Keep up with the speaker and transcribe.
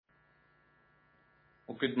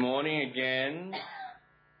Well, good morning again.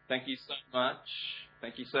 Thank you so much.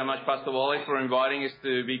 Thank you so much, Pastor Wally, for inviting us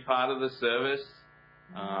to be part of the service.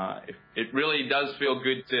 It really does feel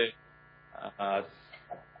good to...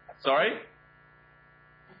 Sorry?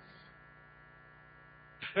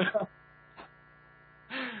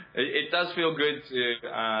 It does feel good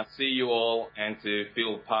to see you all and to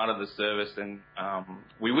feel part of the service. And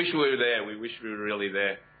we wish we were there. We wish we were really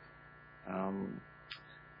there.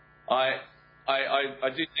 I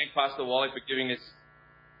do thank Pastor Wally for giving us...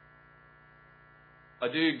 I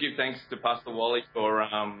do give thanks to Pastor Wally for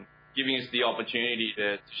giving us the opportunity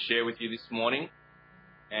to share with you this morning.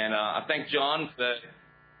 And I thank John for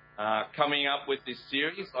coming up with this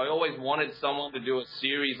series. I always wanted someone to do a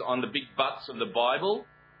series on the big butts of the Bible.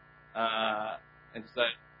 And so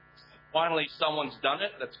finally someone's done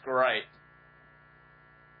it. That's great.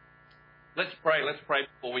 Let's pray. Let's pray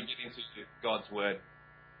before we get into God's Word.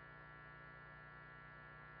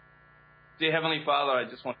 Dear Heavenly Father, I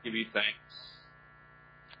just want to give you thanks.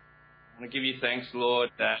 I want to give you thanks, Lord,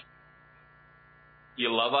 that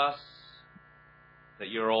you love us, that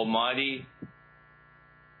you're almighty,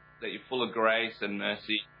 that you're full of grace and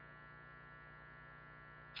mercy,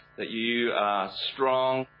 that you are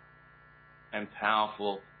strong and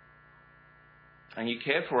powerful, and you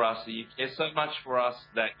care for us, that you care so much for us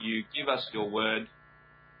that you give us your word.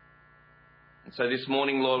 And so this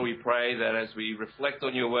morning, Lord, we pray that as we reflect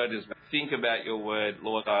on your word, as we think about your word,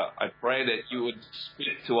 Lord, I pray that you would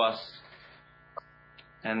speak to us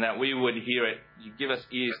and that we would hear it. You give us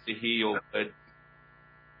ears to hear your word.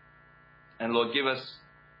 And Lord, give us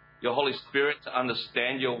your Holy Spirit to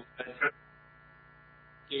understand your word.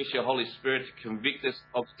 Give us your Holy Spirit to convict us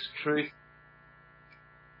of its truth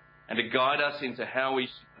and to guide us into how we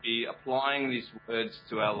should be applying these words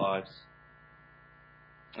to our lives.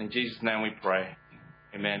 In Jesus' name we pray.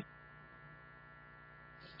 Amen.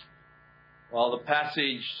 Well, the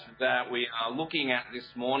passage that we are looking at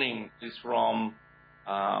this morning is from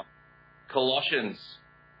Colossians.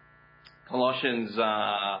 Colossians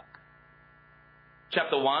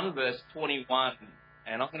chapter 1, verse 21.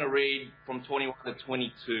 And I'm going to read from 21 to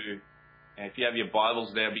 22. And if you have your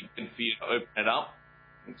Bibles there, it'd be good for you to open it up.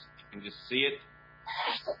 You can just see it.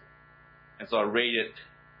 And so I read it.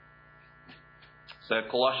 So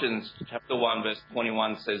Colossians chapter 1 verse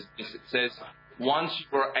 21 says this. It says, once you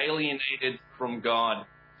were alienated from God,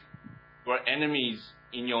 you were enemies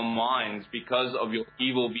in your minds because of your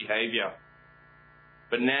evil behavior.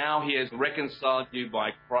 But now he has reconciled you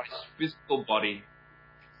by Christ's physical body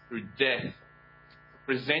through death, to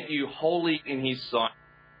present you holy in his sight,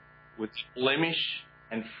 with blemish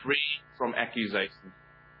and free from accusation.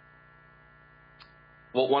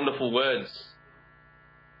 What wonderful words.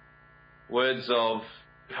 Words of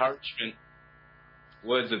encouragement,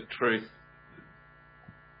 words of truth.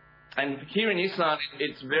 And here in Islam,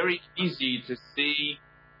 it's very easy to see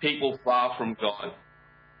people far from God.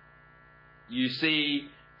 You see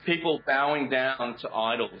people bowing down to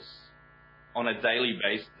idols on a daily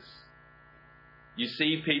basis. You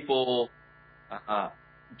see people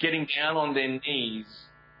getting down on their knees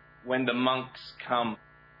when the monks come.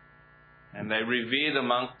 And they revere the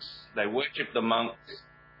monks, they worship the monks.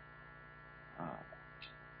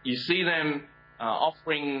 You see them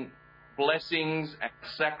offering blessings and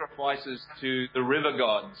sacrifices to the river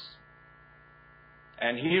gods.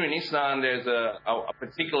 And here in Islam, there's a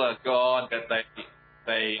particular god that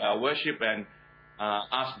they worship and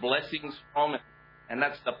ask blessings from, and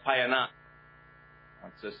that's the Payanat.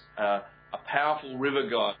 It's a powerful river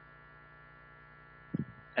god.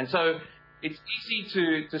 And so it's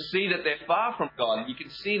easy to see that they're far from God. You can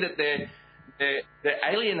see that they're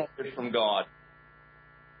alienated from God.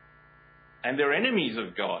 And they're enemies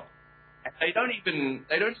of God. And they don't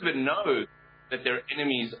even know that they're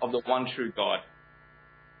enemies of the one true God.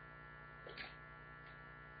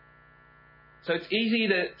 So it's easy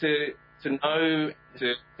to know,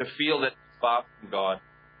 to feel that they're far from God.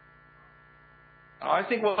 I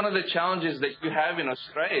think one of the challenges that you have in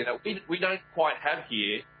Australia that we don't quite have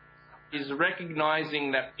here is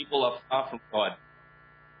recognizing that people are far from God.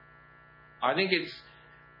 I think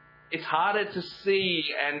it's harder to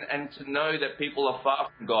see and to know that people are far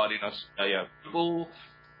from God in Australia. People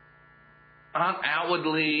aren't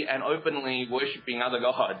outwardly and openly worshipping other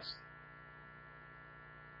gods.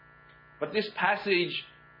 But this passage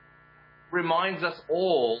reminds us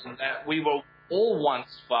all that we were all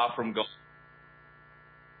once far from God.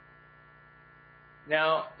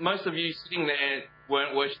 Now, most of you sitting there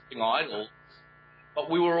weren't worshipping idols, but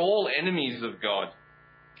we were all enemies of God.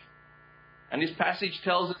 And this passage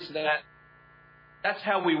tells us that that's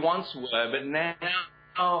how we once were, but now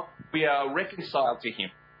we are reconciled to him.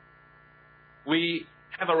 We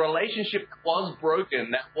have a relationship that was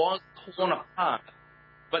broken, that was torn apart,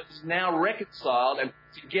 but is now reconciled and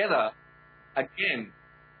put together again.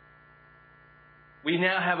 We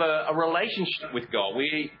now have a relationship with God.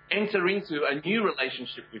 We enter into a new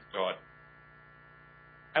relationship with God.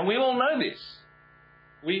 And we all know this.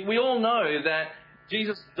 We all know that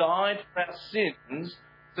Jesus died for our sins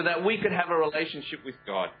so that we could have a relationship with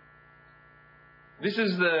God. This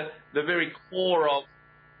is the very core of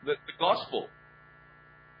the gospel.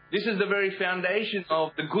 This is the very foundation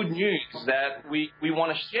of the good news that we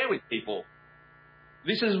want to share with people.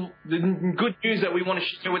 This is the good news that we want to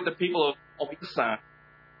share with the people of Islam.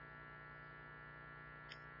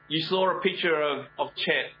 You saw a picture of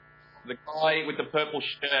Chet, the guy with the purple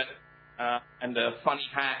shirt and the funny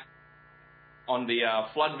hat on the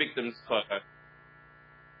flood victims photo.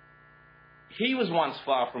 He was once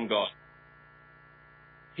far from God.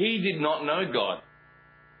 He did not know God.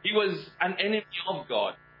 He was an enemy of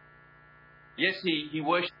God. Yes, he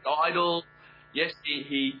worshipped idols. Yes,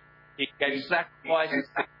 he gave sacrifices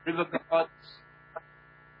to the river gods.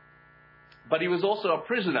 But he was also a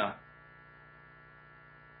prisoner.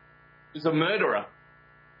 He was a murderer.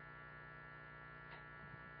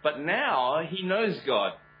 But now he knows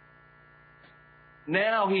God.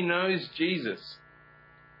 Now he knows Jesus.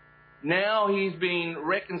 Now he's been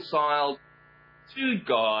reconciled to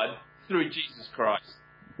God through Jesus Christ.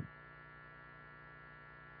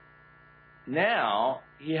 Now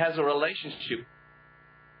he has a relationship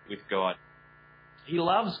with God. He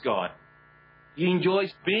loves God. He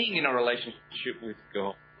enjoys being in a relationship with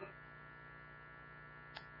God.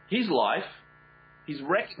 His life, his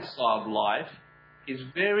reconciled life, is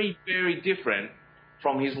very, very different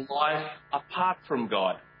from his life apart from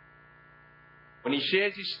God. When he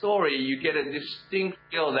shares his story, you get a distinct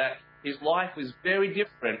feel that his life was very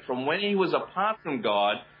different from when he was apart from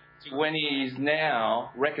God to when he is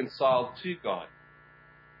now reconciled to God.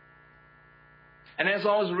 And as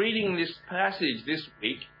I was reading this passage this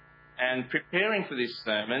week and preparing for this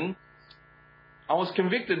sermon, I was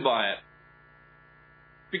convicted by it.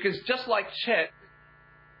 Because just like Chet,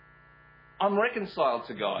 I'm reconciled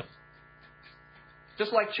to God.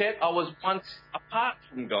 Just like Chet, I was once apart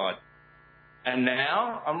from God. And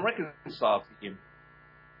now I'm reconciled to him.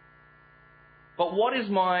 But what is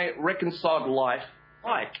my reconciled life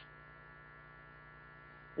like?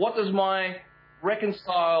 What does my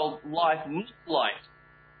reconciled life look like?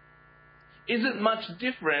 Is it much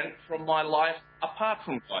different from my life apart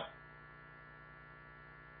from God?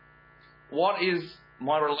 What is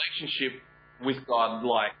my relationship with God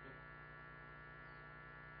like?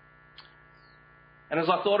 And as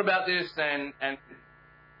I thought about this and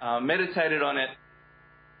meditated on it,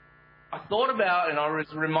 I thought about and I was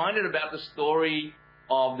reminded about the story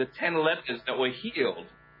of the 10 lepers that were healed.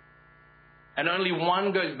 And only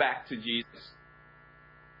one goes back to Jesus.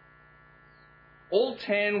 All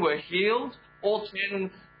 10 were healed. All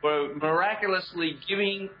 10 were miraculously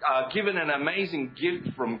given an amazing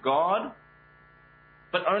gift from God.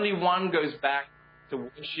 But only one goes back to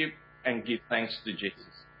worship and give thanks to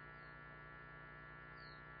Jesus.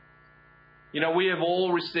 You know, we have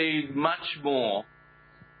all received much more,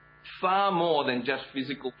 far more than just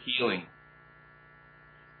physical healing.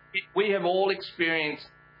 We have all experienced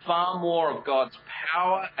far more of God's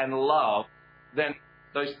power and love than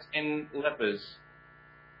those 10 lepers.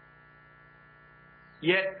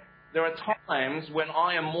 Yet, there are times when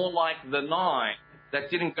I am more like the 9 that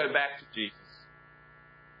didn't go back to Jesus.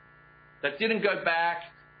 That didn't go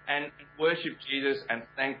back and worship Jesus and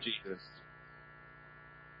thank Jesus.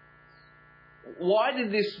 Why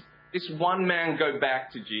did this one man go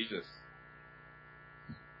back to Jesus?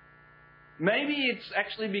 Maybe it's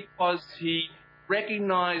actually because he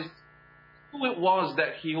recognized who it was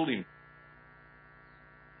that healed him.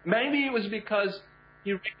 Maybe it was because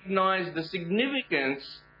he recognized the significance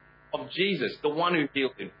of Jesus, the one who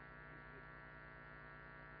healed him.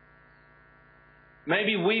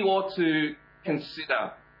 Maybe we ought to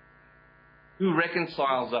consider who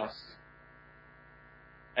reconciles us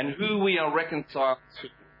and who we are reconciled to.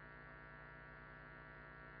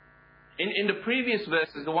 In the previous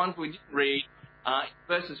verses, the ones we didn't read,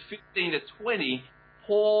 verses 15 to 20,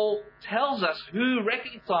 Paul tells us who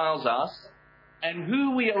reconciles us and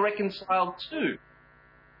who we are reconciled to.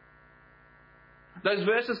 Those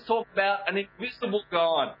verses talk about an invisible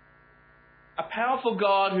God, a powerful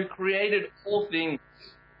God who created all things.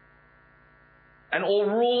 And all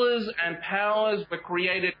rulers and powers were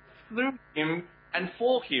created through him and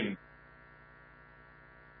for him.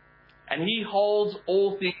 And he holds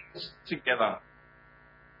all things together.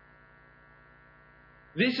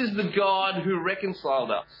 This is the God who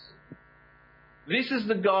reconciled us. This is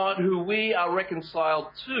the God who we are reconciled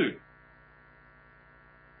to.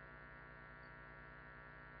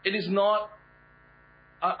 It is not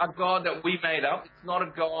a God that we made up. It's not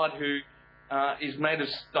a God who is made of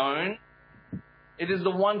stone. It is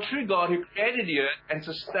the one true God who created the earth and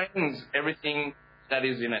sustains everything that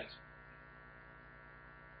is in it.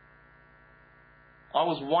 I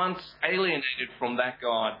was once alienated from that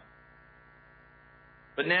God,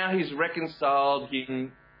 but now He's reconciled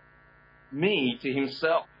me to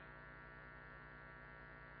Himself.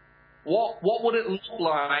 What would it look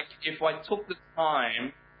like if I took the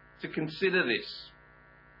time to consider this?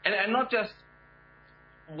 And not just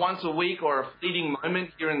once a week or a fleeting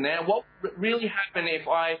moment here and there. What would really happen if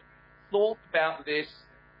I thought about this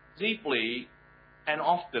deeply and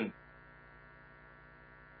often?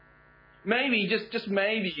 Maybe, just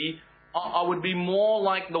maybe, I would be more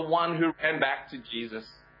like the one who ran back to Jesus.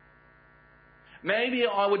 Maybe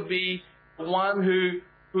I would be the one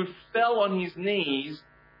who fell on his knees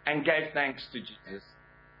and gave thanks to Jesus.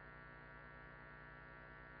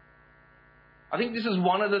 I think this is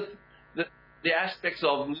one of the aspects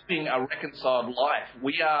of living a reconciled life.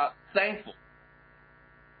 We are thankful.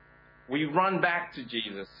 We run back to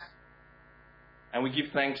Jesus and we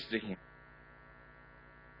give thanks to Him.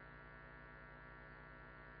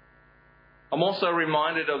 I'm also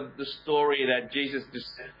reminded of the story that Jesus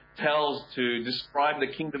tells to describe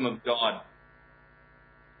the kingdom of God.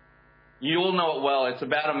 You all know it well. It's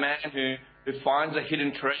about a man who finds a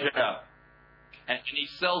hidden treasure, and he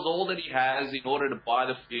sells all that he has in order to buy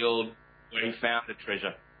the field where he found the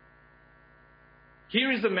treasure.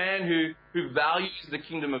 Here is a man who values the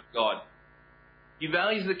kingdom of God. He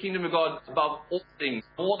values the kingdom of God above all things,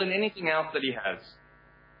 more than anything else that he has.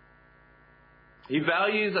 He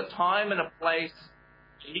values a time and a place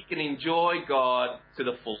where he can enjoy God to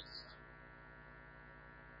the fullest.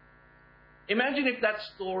 Imagine if that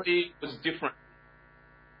story was different.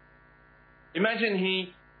 Imagine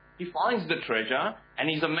he finds the treasure and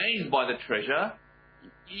he's amazed by the treasure,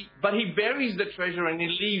 but he buries the treasure and he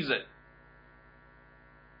leaves it.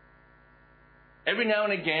 Every now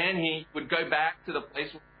and again he would go back to the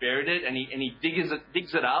place where he buried it and he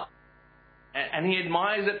digs it up and he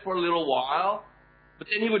admires it for a little while, but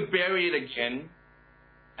then he would bury it again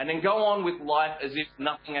and then go on with life as if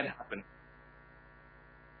nothing had happened.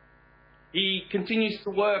 He continues to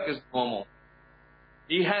work as normal.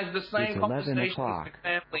 He has the same conversations with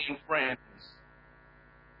family and friends.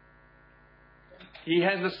 He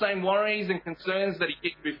has the same worries and concerns that he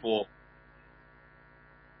did before.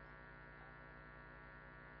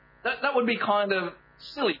 That would be kind of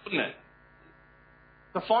silly, wouldn't it?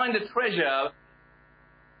 To find a treasure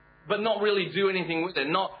but not really do anything with it,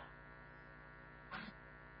 not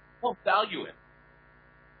value it.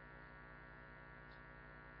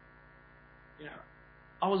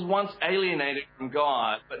 I was once alienated from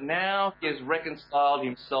God, but now He has reconciled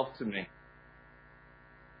Himself to me.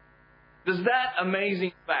 Does that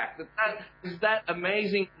amazing fact, does that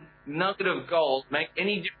amazing nugget of gold make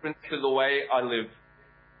any difference to the way I live?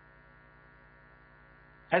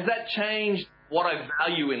 Has that changed what I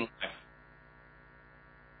value in life?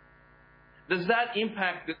 Does that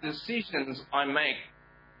impact the decisions I make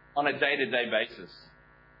on a day-to-day basis?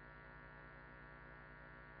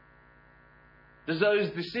 Does those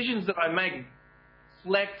decisions that I make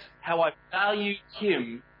reflect how I value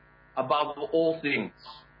Him above all things?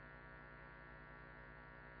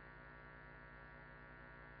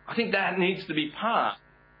 I think that needs to be part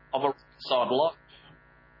of a reconciled life,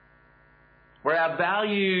 where our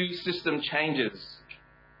value system changes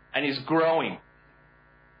and is growing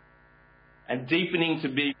and deepening to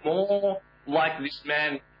be more like this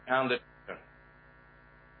man found it.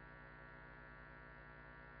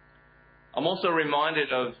 I'm also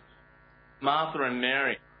reminded of Martha and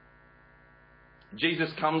Mary. Jesus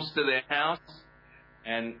comes to their house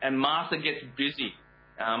and Martha gets busy.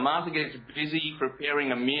 Martha gets busy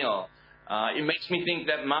preparing a meal. It makes me think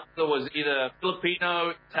that Martha was either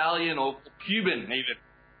Filipino, Italian, or Cuban even.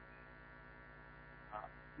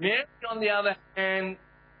 Mary, on the other hand,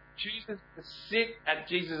 chooses to sit at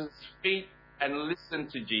Jesus' feet and listen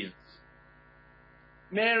to Jesus.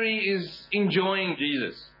 Mary is enjoying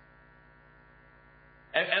Jesus.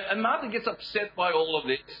 And Martha gets upset by all of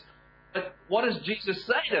this. But what does Jesus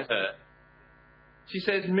say to her? She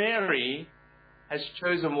says, Mary has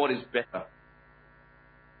chosen what is better.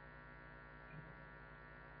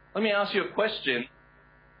 Let me ask you a question.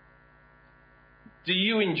 Do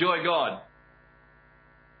you enjoy God?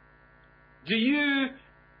 Do you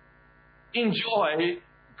enjoy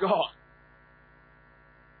God?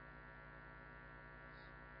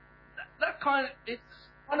 it's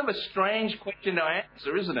kind of a strange question to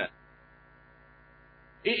answer, isn't it?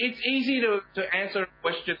 It's easy to answer a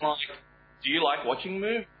question like, do you like watching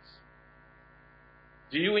movies?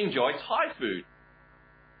 Do you enjoy Thai food?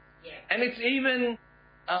 Yeah. And it's even,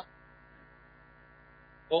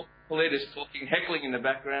 Paulette is talking, heckling in the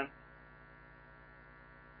background.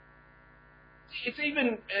 It's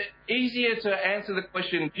even easier to answer the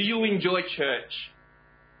question, do you enjoy church?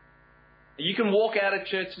 You can walk out of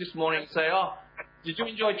church this morning and say, oh, did you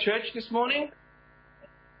enjoy church this morning?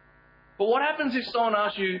 But what happens if someone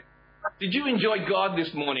asks you, did you enjoy God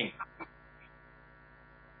this morning?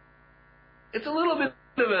 It's a little bit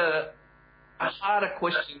of a harder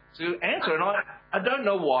question to answer, and I don't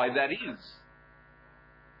know why that is.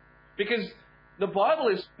 Because the Bible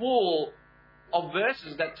is full of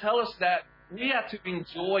verses that tell us that we are to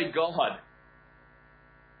enjoy God.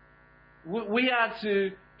 We are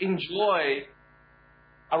to enjoy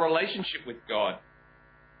a relationship with God.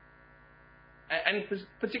 And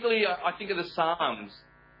particularly, I think of the Psalms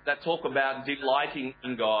that talk about delighting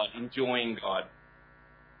in God, enjoying God.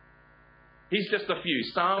 Here's just a few.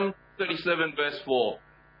 Psalm 37, verse 4.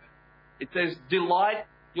 It says, delight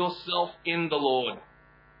yourself in the Lord,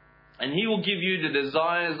 and He will give you the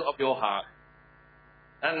desires of your heart.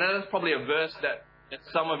 And that's probably a verse that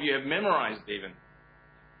some of you have memorized even.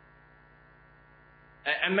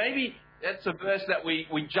 And maybe that's a verse that we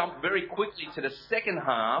jump very quickly to the second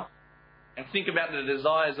half and think about the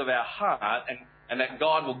desires of our heart and that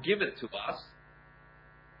God will give it to us.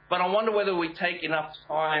 But I wonder whether we take enough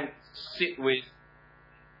time to sit with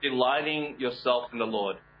delighting yourself in the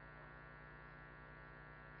Lord.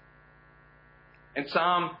 In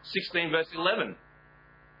Psalm 16, verse 11,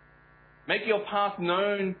 make your path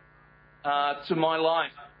known to my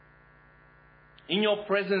life. In your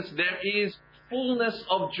presence there is fullness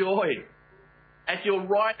of joy. At your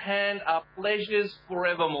right hand are pleasures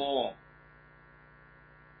forevermore.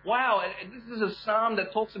 Wow, this is a psalm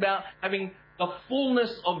that talks about having the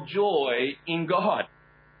fullness of joy in God.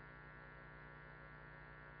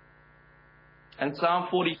 And Psalm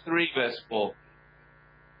 43, verse 4,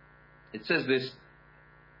 it says this,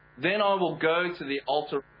 then I will go to the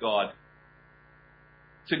altar of God,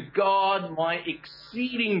 to God my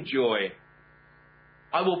exceeding joy.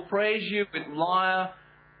 I will praise you with lyre,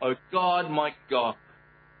 O God, my God.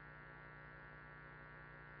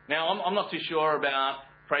 Now, I'm not too sure about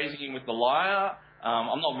praising Him with the lyre.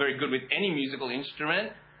 I'm not very good with any musical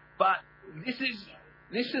instrument. But this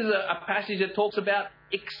is a passage that talks about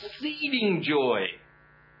exceeding joy.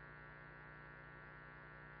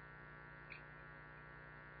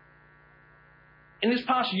 In this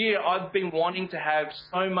past year, I've been wanting to have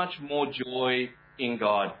so much more joy in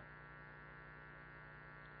God.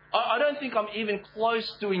 I don't think I'm even close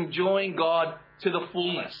to enjoying God to the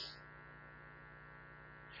fullness.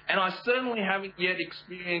 And I certainly haven't yet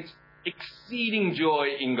experienced exceeding joy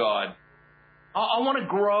in God. I want to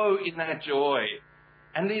grow in that joy.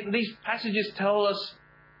 And these passages tell us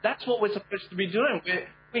that's what we're supposed to be doing.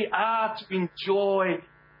 We are to enjoy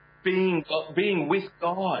being with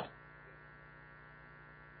God.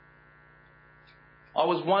 I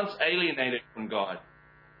was once alienated from God,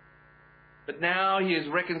 but now He has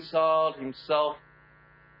reconciled Himself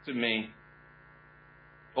to me.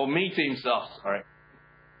 Or me to Himself, sorry.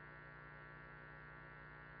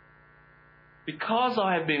 Because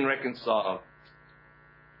I have been reconciled,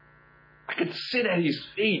 I can sit at His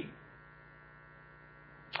feet.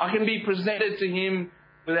 I can be presented to Him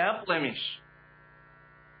without blemish,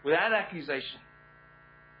 without accusation.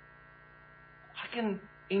 I can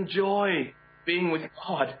enjoy being with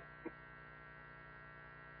God.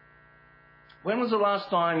 When was the last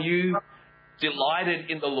time you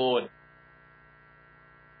delighted in the Lord?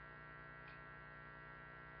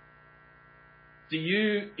 Do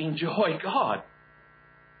you enjoy God?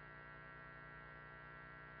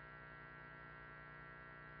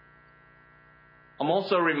 I'm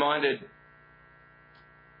also reminded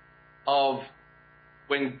of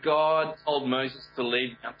when God told Moses to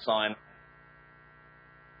leave Mount Sinai.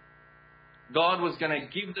 God was going to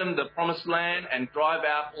give them the promised land and drive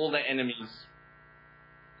out all their enemies.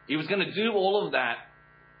 He was going to do all of that,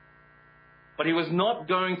 but He was not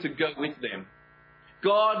going to go with them.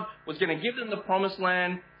 God was going to give them the promised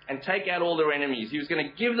land and take out all their enemies. He was going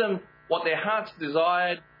to give them what their hearts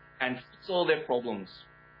desired and fix all their problems.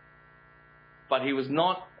 But He was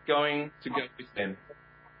not going to go with them.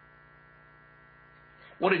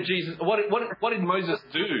 What did Moses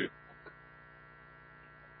do?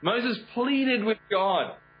 Moses pleaded with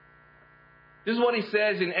God. This is what he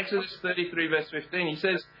says in Exodus 33, verse 15. He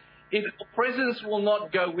says, if your presence will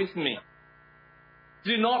not go with me,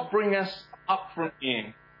 Do not bring us up from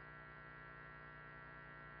here.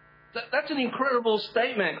 That's an incredible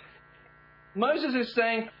statement. Moses is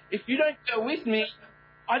saying, if you don't go with me,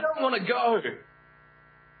 I don't want to go.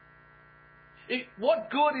 What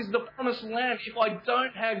good is the promised land if I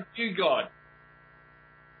don't have you, God?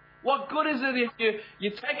 What good is it if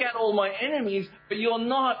you take out all my enemies, but you're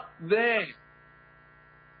not there?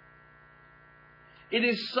 It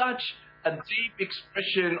is such a deep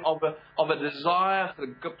expression of a desire for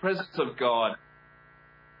the presence of God.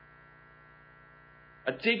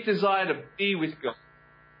 A deep desire to be with God.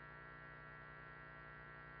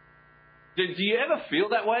 Do you ever feel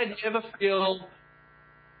that way? Do you ever feel,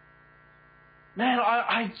 man,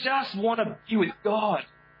 I just want to be with God?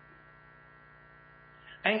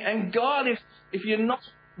 And God, if you're not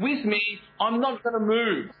with me, I'm not going to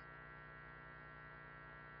move.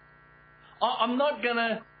 I'm not going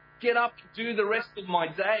to get up and do the rest of my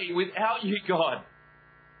day without you, God.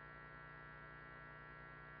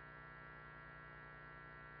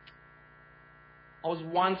 I was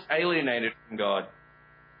once alienated from God,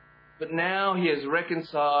 but now He has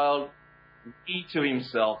reconciled me to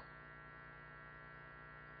Himself.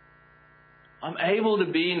 I'm able to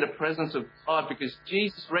be in the presence of God because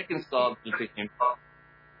Jesus reconciled me to Him.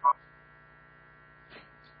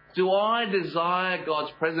 Do I desire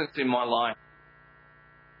God's presence in my life?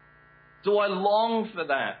 Do I long for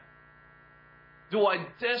that? Do I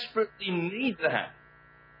desperately need that?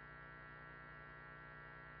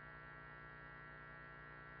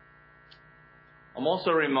 I'm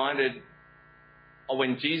also reminded of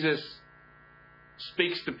when Jesus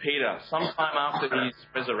speaks to Peter sometime after His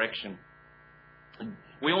resurrection.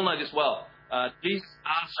 We all know this well. Jesus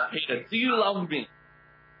asked Peter, do you love me?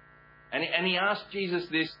 And he asked Jesus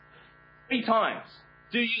this 3 times.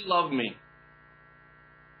 Do you love me?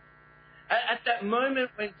 At that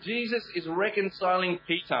moment when Jesus is reconciling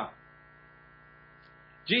Peter,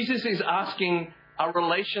 Jesus is asking a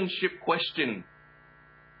relationship question.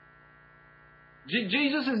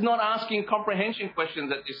 Jesus is not asking comprehension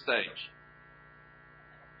questions at this stage.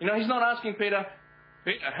 He's not asking Peter,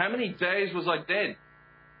 how many days was I dead?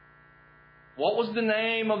 What was the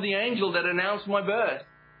name of the angel that announced my birth?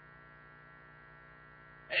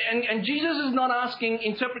 And Jesus is not asking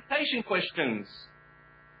interpretation questions.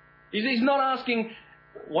 He's not asking,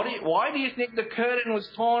 why do you think the curtain was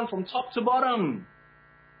torn from top to bottom?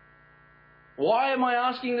 Why am I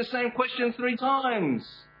asking the same question 3 times?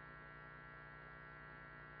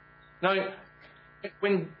 No,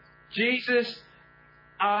 when Jesus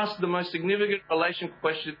asks the most significant relation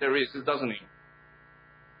question there is, doesn't He?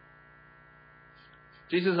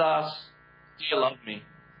 Jesus asks, do you love me?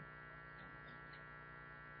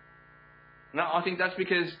 Now, I think that's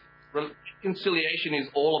because reconciliation is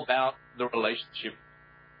all about the relationship.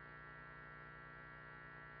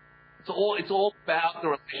 It's all about the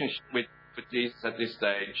relationship with Jesus at this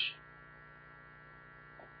stage.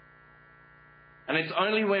 And it's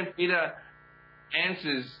only when Peter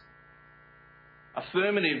answers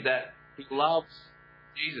affirmative that he loves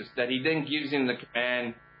Jesus that he then gives him the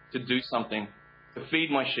command to do something, to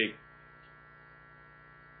feed my sheep.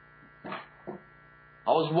 I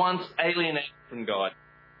was once alienated from God,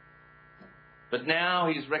 but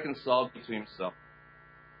now He's reconciled me to Himself.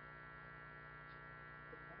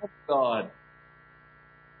 Love God.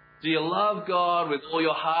 Do you love God with all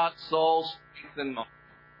your heart, soul, strength, and mind?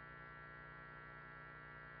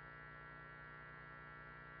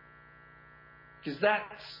 Because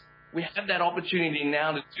we have that opportunity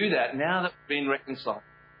now to do that, now that we've been reconciled.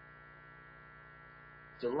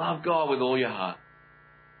 To love God with all your heart.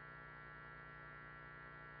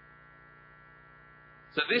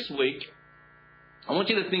 So this week, I want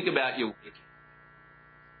you to think about your week.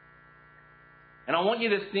 And I want you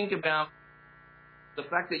to think about the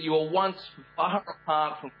fact that you were once far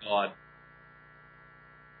apart from God.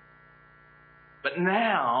 But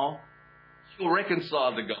now, you're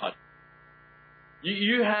reconciled to God.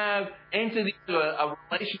 You have entered into a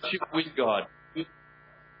relationship with God.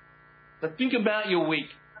 So think about your week.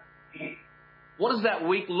 What does that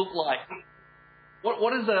week look like?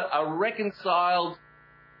 What does a reconciled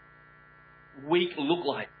week look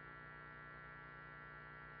like?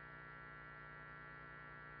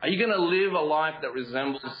 Are you going to live a life that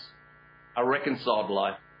resembles a reconciled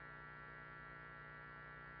life?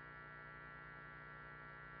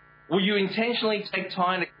 Will you intentionally take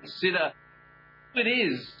time to consider who it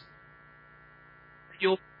is that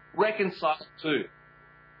you're reconciled to?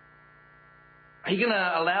 Are you going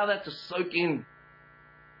to allow that to soak in?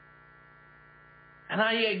 And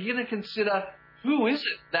are you going to consider who is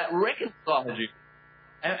it that reconciled you?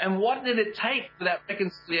 And what did it take for that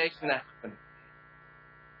reconciliation to happen?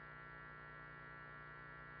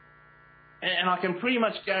 And I can pretty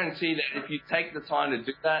much guarantee that if you take the time to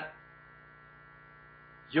do that,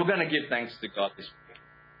 you're going to give thanks to God this week.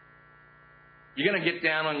 You're going to get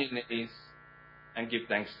down on your knees and give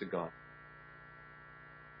thanks to God.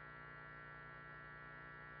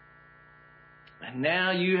 And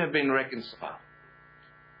now you have been reconciled.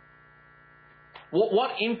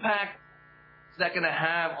 What impact is that going to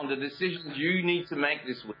have on the decisions you need to make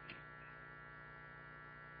this week?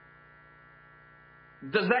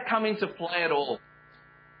 Does that come into play at all?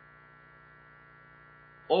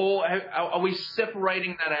 Or are we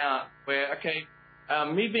separating that out where, okay,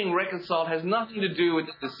 me being reconciled has nothing to do with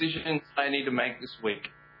the decisions I need to make this week?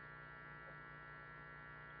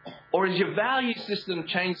 Or has your value system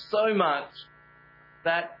changed so much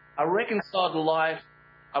that a reconciled life,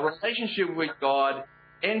 a relationship with God,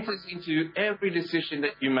 enters into every decision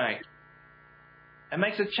that you make and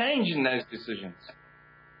makes a change in those decisions?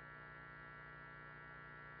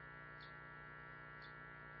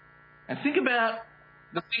 And think about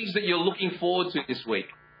the things that you're looking forward to this week.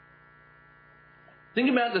 Think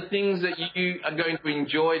about the things that you are going to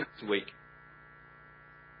enjoy this week.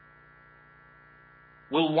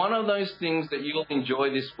 Will one of those things that you'll enjoy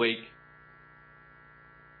this week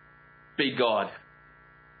be God?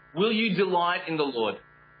 Will you delight in the Lord?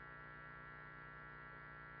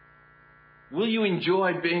 Will you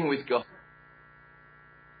enjoy being with God?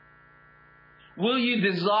 Will you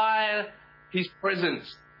desire His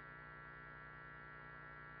presence?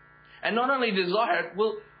 And not only desire it,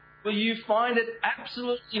 will you find it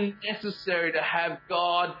absolutely necessary to have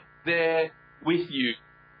God there with you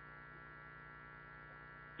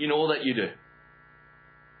in all that you do?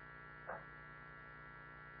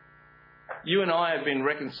 You and I have been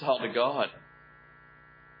reconciled to God.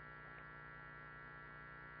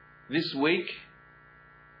 This week,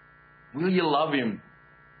 will you love Him?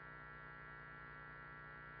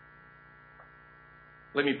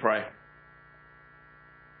 Let me pray.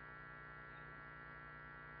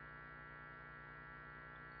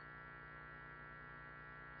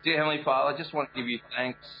 Dear Heavenly Father, I just want to give you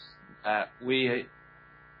thanks that we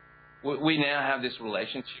now have this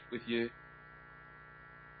relationship with you.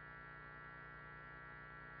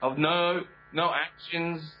 Of no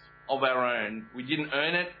actions of our own. We didn't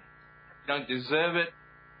earn it. We don't deserve it.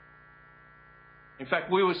 In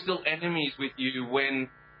fact, we were still enemies with you when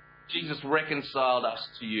Jesus reconciled us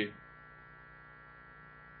to you.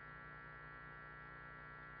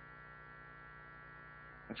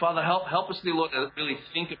 And Father, help us, dear Lord, to really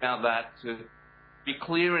think about that, to be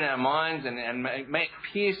clear in our minds and may it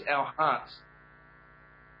pierce our hearts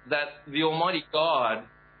that the Almighty God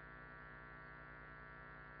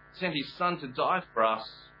sent His Son to die for us,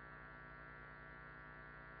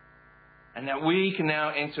 and that we can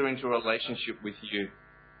now enter into a relationship with you,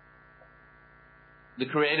 the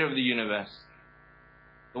Creator of the universe,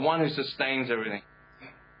 the one who sustains everything.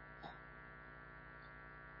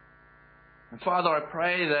 And Father, I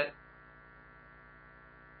pray that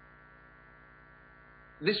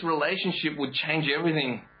this relationship would change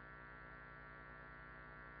everything.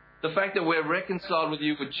 The fact that we're reconciled with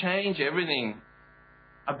you would change everything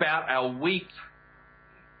about our week,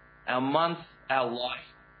 our month, our life.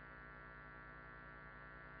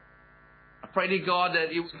 I pray to God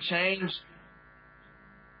that it would change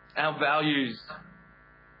our values.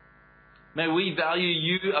 May we value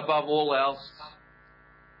you above all else.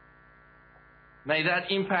 May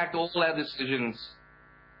that impact all our decisions.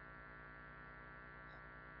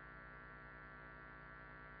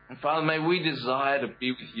 And Father, may we desire to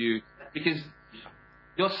be with you, because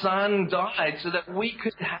your Son died so that we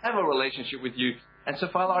could have a relationship with you. And so,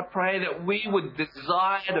 Father, I pray that we would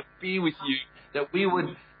desire to be with you, that we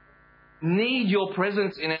would need your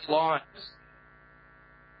presence in our lives.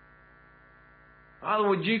 Father,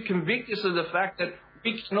 would you convict us of the fact that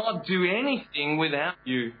we cannot do anything without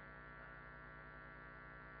you?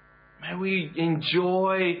 May we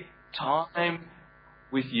enjoy time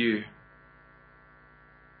with you.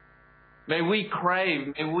 May we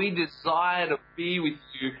crave, may we desire to be with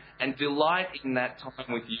you and delight in that time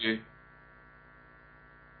with you.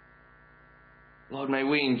 Lord, may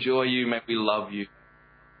we enjoy you, may we love you.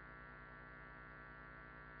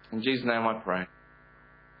 In Jesus' name I pray.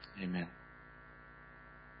 Amen.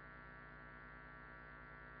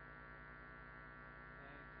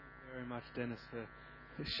 Thank you very much, Dennis, for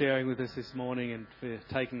sharing with us this morning and for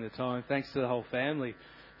taking the time. Thanks to the whole family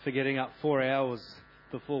for getting up 4 hours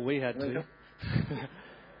before we had to.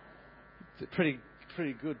 pretty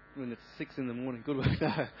good when it's 6 a.m. Good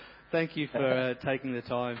work. Thank you for taking the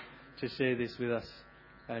time to share this with us.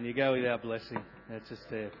 and you go with our blessing. It's just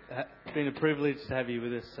been a privilege to have you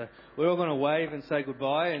with us. So we're all going to wave and say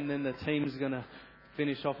goodbye, and then the team's going to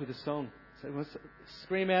finish off with a song. So let's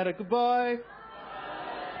scream out a goodbye.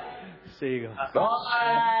 See you guys.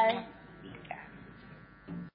 Bye.